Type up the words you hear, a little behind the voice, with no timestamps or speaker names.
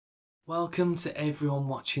Welcome to everyone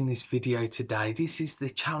watching this video today. This is the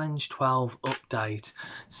Challenge 12 update.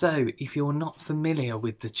 So if you're not familiar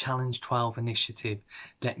with the Challenge 12 initiative,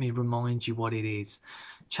 let me remind you what it is.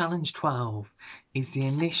 Challenge 12 is the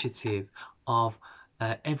initiative of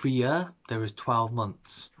every year there is 12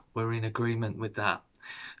 months. We're in agreement with that.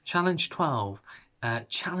 Challenge 12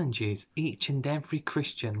 challenges each and every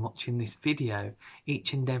Christian watching this video,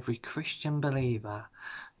 each and every Christian believer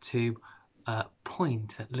to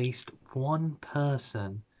point at least one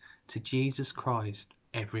person to Jesus Christ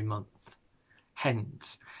every month.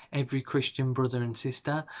 Hence, every Christian brother and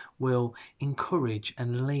sister will encourage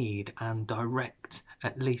and lead and direct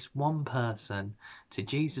at least one person to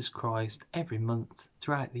Jesus Christ every month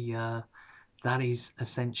throughout the year. That is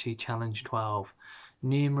essentially Challenge 12.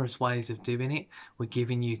 Numerous ways of doing it. We're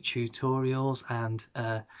giving you tutorials and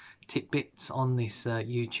tidbits on this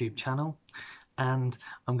YouTube channel. And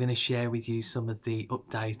I'm going to share with you some of the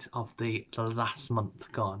update of the last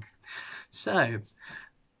month gone. So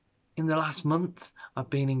in the last month I've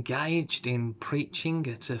been engaged in preaching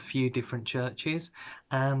at a few different churches,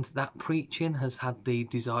 and that preaching has had the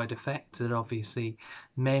desired effect that obviously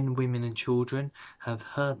men, women and children have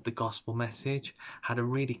heard the gospel message, had a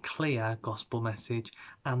really clear gospel message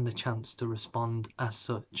and the chance to respond as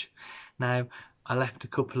such. Now I left a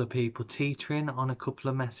couple of people teetering on a couple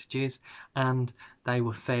of messages, and they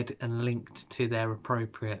were fed and linked to their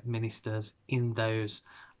appropriate ministers in those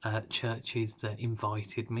churches that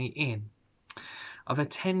invited me in. I've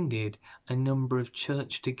attended a number of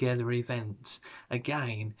church together events.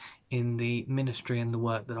 Again, in the ministry and the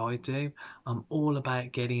work that I do, I'm all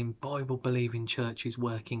about getting Bible believing churches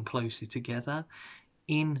working closely together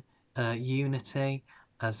in unity,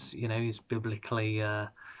 as you know, is biblically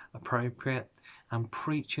appropriate, and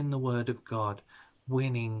preaching the word of God,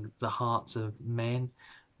 winning the hearts of men,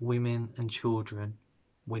 women and children,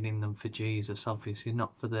 winning them for Jesus, obviously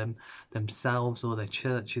not for themselves or their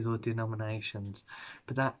churches or denominations,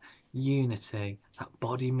 but that unity, that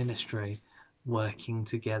body ministry, working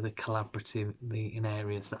together collaboratively in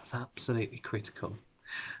areas, that's absolutely critical.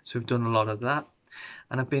 So we've done a lot of that,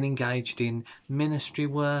 and I've been engaged in ministry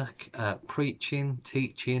work, preaching,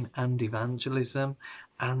 teaching and evangelism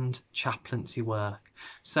and chaplaincy work.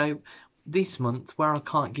 So this month, where I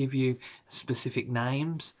can't give you specific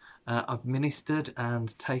names, I've ministered and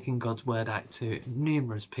taken God's word out to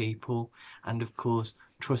numerous people, and of course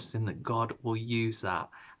trusting that God will use that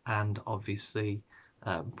and obviously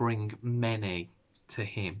bring many to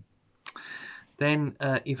him. Then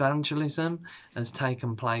evangelism has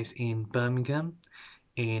taken place in Birmingham,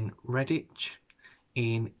 in Redditch,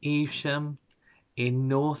 in Evesham, in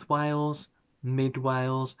North Wales, Mid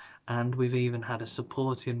Wales, and we've even had a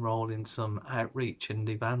supporting role in some outreach and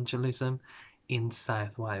evangelism in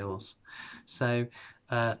South Wales. So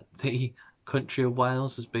the country of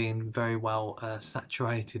Wales has been very well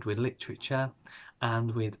saturated with literature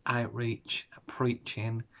and with outreach,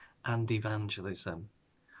 preaching and evangelism,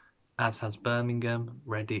 as has Birmingham,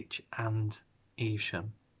 Redditch and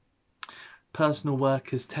Evesham. Personal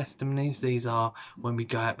workers' testimonies, these are when we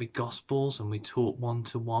go out with gospels and we talk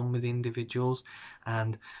one-to-one with individuals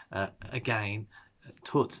and again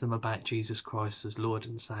talk to them about Jesus Christ as Lord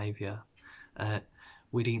and Saviour.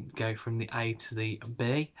 We didn't go from the A to the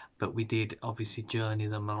B, but we did obviously journey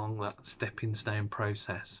them along that stepping stone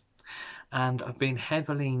process. And I've been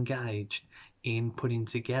heavily engaged in putting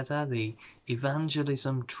together the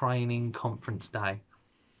Evangelism Training Conference Day,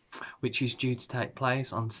 which is due to take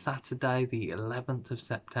place on Saturday the 11th of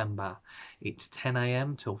September. It's 10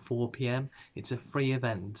 AM till 4 PM. It's a free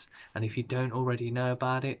event, and if you don't already know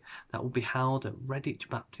about it, that will be held at Redditch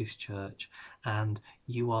Baptist Church, and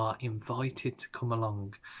you are invited to come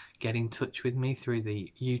along. Get in touch with me through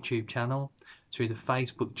the YouTube channel, through the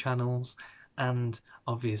Facebook channels, and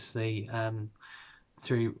obviously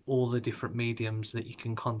through all the different mediums that you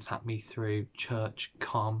can contact me through.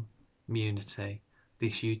 ChurchCom Munity,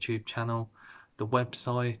 this YouTube channel, the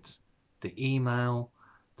website, the email,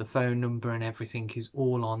 the phone number and everything is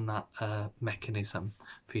all on that mechanism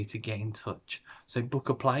for you to get in touch. So book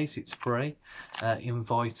a place, it's free,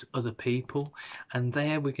 invite other people, and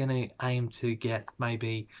there we're going to aim to get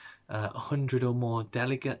maybe 100 or more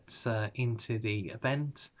delegates into the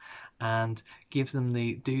event and give them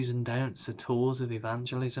the do's and don'ts, the tours of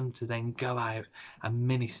evangelism, to then go out and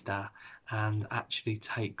minister and actually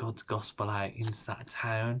take God's gospel out into that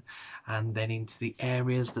town and then into the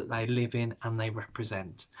areas that they live in and they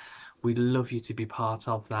represent. We'd love you to be part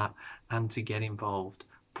of that and to get involved.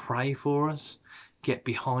 Pray for us, get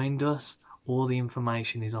behind us. All the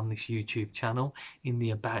information is on this YouTube channel in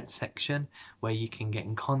the About section, where you can get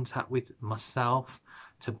in contact with myself,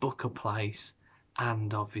 to book a place,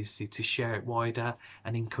 and obviously to share it wider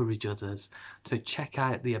and encourage others. So check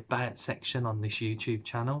out the About section on this YouTube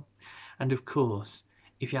channel. And of course,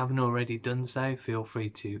 if you haven't already done so, feel free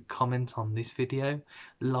to comment on this video,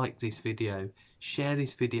 like this video, share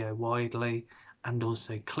this video widely, and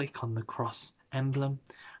also click on the cross emblem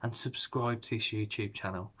and subscribe to this YouTube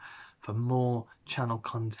channel for more channel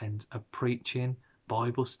content of preaching,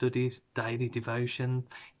 Bible studies, daily devotion,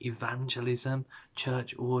 evangelism,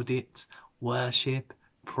 church audit, worship,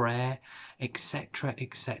 prayer, etc,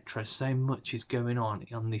 etc. So much is going on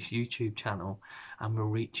this YouTube channel, and we're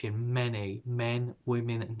reaching many men,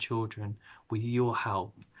 women and children with your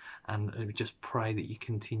help, and I just pray that you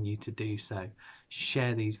continue to do so.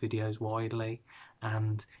 Share these videos widely,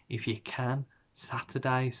 and if you can,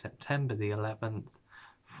 Saturday, September the 11th,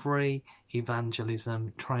 free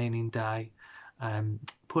evangelism training day,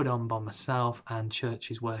 put on by myself and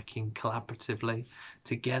churches working collaboratively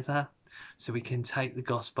together, so we can take the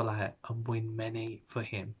gospel out and win many for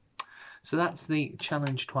him. So that's the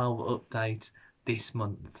Challenge 12 update this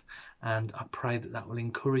month, and I pray that that will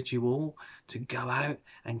encourage you all to go out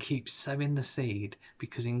and keep sowing the seed,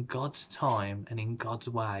 because in God's time and in God's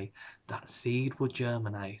way, that seed will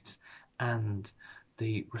germinate, and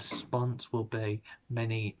the response will be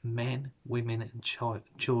many men, women and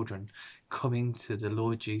children coming to the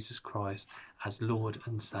Lord Jesus Christ as Lord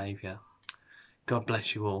and Saviour. God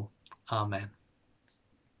bless you all. Amen.